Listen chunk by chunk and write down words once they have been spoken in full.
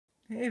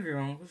Hey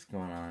everyone, what's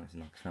going on? It's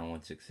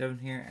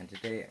Knox167 here, and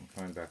today I'm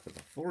coming back with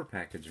a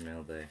 4-package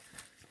mail day.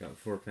 Got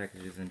 4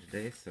 packages in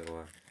today, so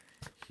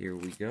here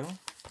we go.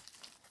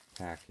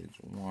 Package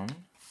 1.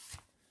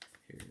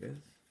 Here it is.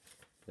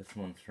 This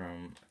one's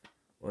from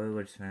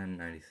Oilers Fan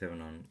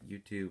 97 on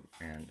YouTube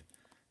and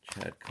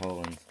Chad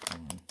Collins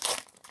on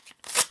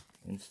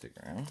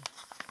Instagram.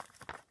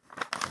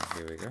 So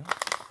here we go.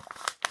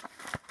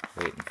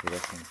 Waiting for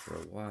this one for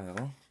a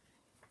while.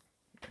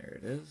 There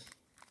it is.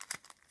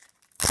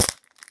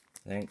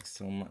 Thanks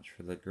so much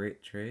for the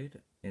great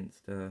trade.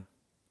 Insta,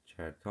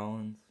 Chad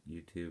Collins,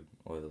 YouTube,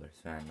 Oilers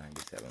Fan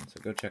 97. So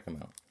go check them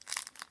out.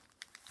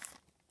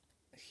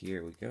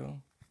 Here we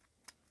go.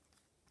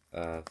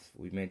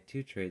 We made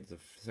 2 trades. The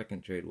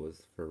second trade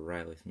was for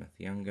Riley Smith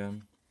Young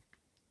Gun,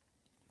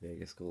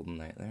 Vegas Golden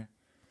Knight there,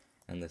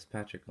 and this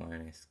Patrick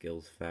Laine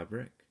Skills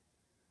Fabric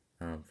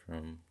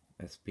from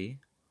SP.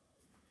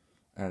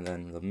 And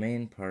then the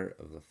main part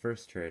of the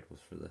first trade was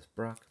for this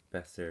Brock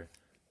Besser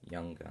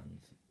Young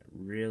Guns.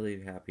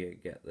 Really happy to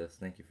get this.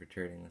 Thank you for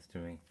trading this to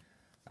me.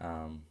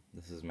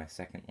 This is my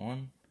second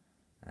one,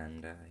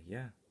 and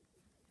yeah,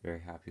 very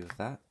happy with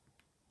that.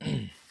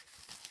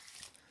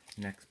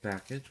 Next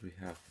package we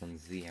have from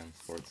ZM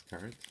Sports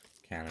Cards,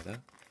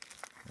 Canada,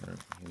 or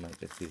you might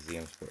just see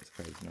ZM Sports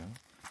Cards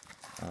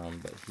now,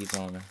 but he's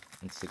on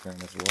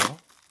Instagram as well.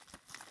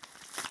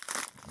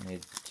 I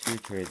made 2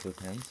 trades with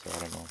him, so I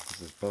don't know if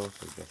this is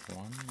both or just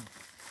one.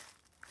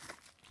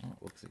 Oh,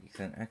 it looks like he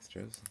sent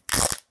extras.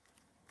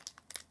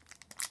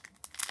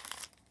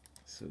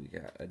 So we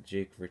got a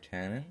Jake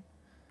Virtanen,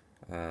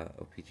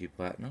 OPG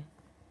Platinum,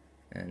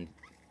 and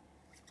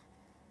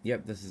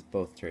yep, this is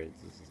both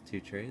trades. This is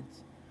 2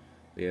 trades.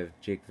 We have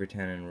Jake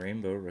Virtanen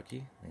Rainbow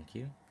Rookie, thank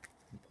you,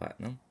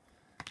 Platinum.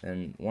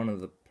 And one of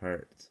the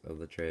parts of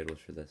the trade was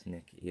for this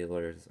Nick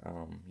Ehlers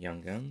Young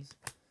Guns.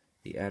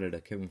 He added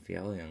a Kevin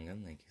Fiala Young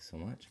Gun, thank you so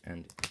much,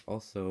 and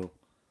also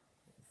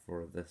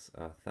for this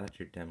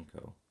Thatcher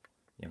Demko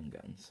Young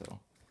Gun. So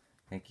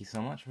thank you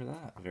so much for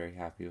that. Very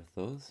happy with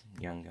those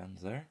Young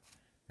Guns there.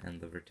 And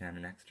the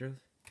Virtanen extras.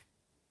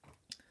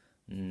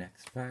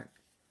 Next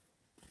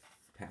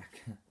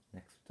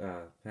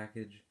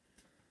package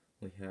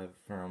we have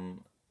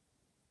from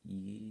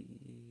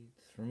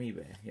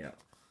eBay, yeah.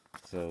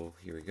 So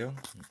here we go.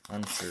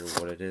 I'm unsure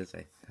what it is.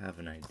 I have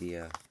an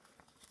idea,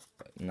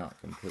 but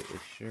not completely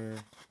sure.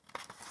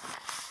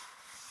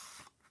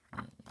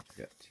 It's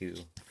got 2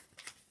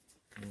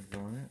 things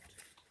on it.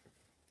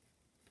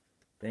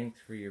 Thanks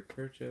for your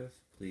purchase.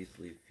 Please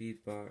leave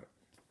feedback.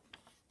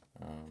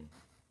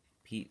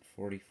 Pete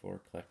 44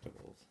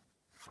 Collectibles.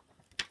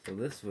 So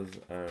this was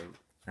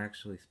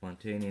actually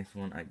spontaneous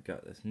one. I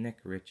got this Nick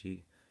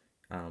Ritchie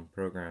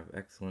Program of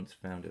Excellence,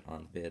 found it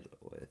on bid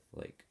with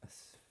like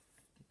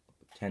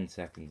 10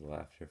 seconds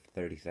left or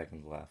 30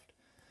 seconds left.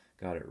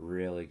 Got a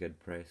really good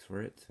price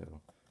for it, so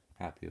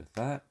happy with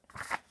that.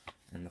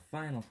 And the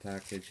final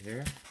package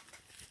here,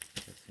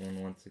 this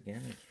one once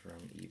again is from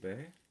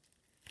eBay.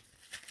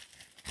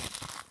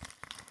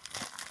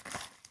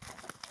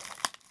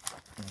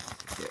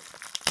 Let's get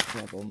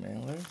double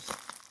mailers.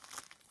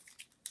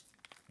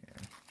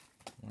 Yeah,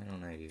 why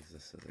don't I use the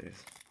scissors?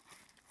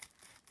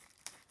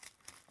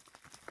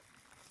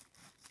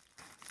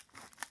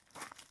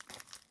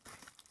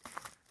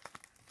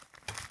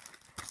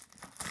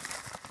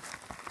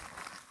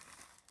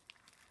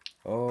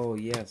 Oh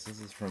yes,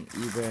 this is from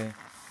eBay.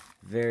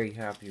 Very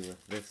happy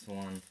with this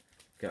one.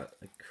 Got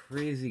a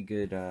crazy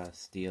good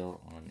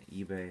steal on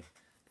eBay.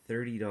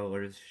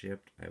 $30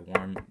 shipped. I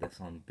won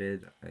this on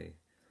bid. I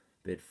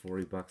bid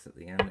 40 bucks at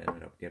the end,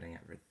 ended up getting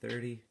it for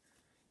 30.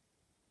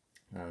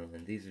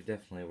 And these are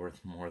definitely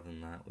worth more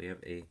than that. We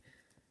have a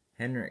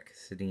Henrik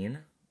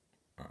Sedin,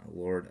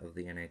 Lords of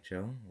the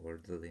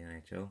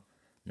NHL,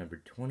 number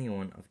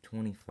 21 of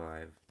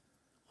 25.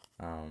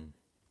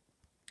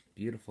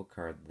 Beautiful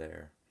card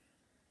there.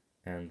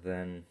 And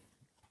then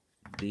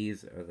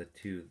these are the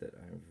 2 that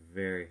I'm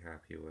very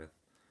happy with.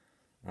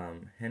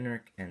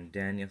 Henrik and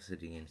Daniel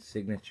Sedin,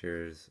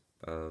 Signatures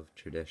of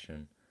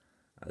Tradition.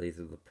 These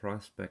are the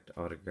prospect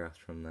autographs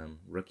from them,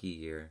 rookie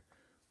year,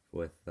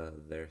 with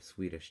their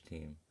Swedish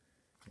team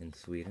in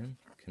Sweden.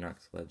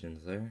 Canucks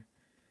legends there.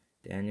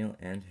 Daniel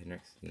and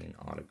Henrik Steen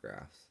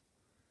autographs.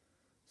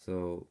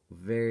 So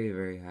very,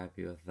 very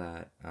happy with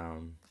that.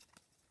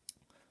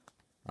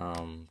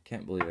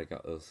 Can't believe I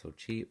got those so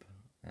cheap.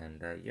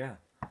 And yeah.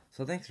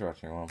 So thanks for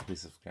watching everyone. Please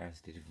subscribe,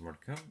 stay tuned for more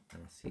to come,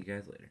 and I'll see you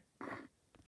guys later.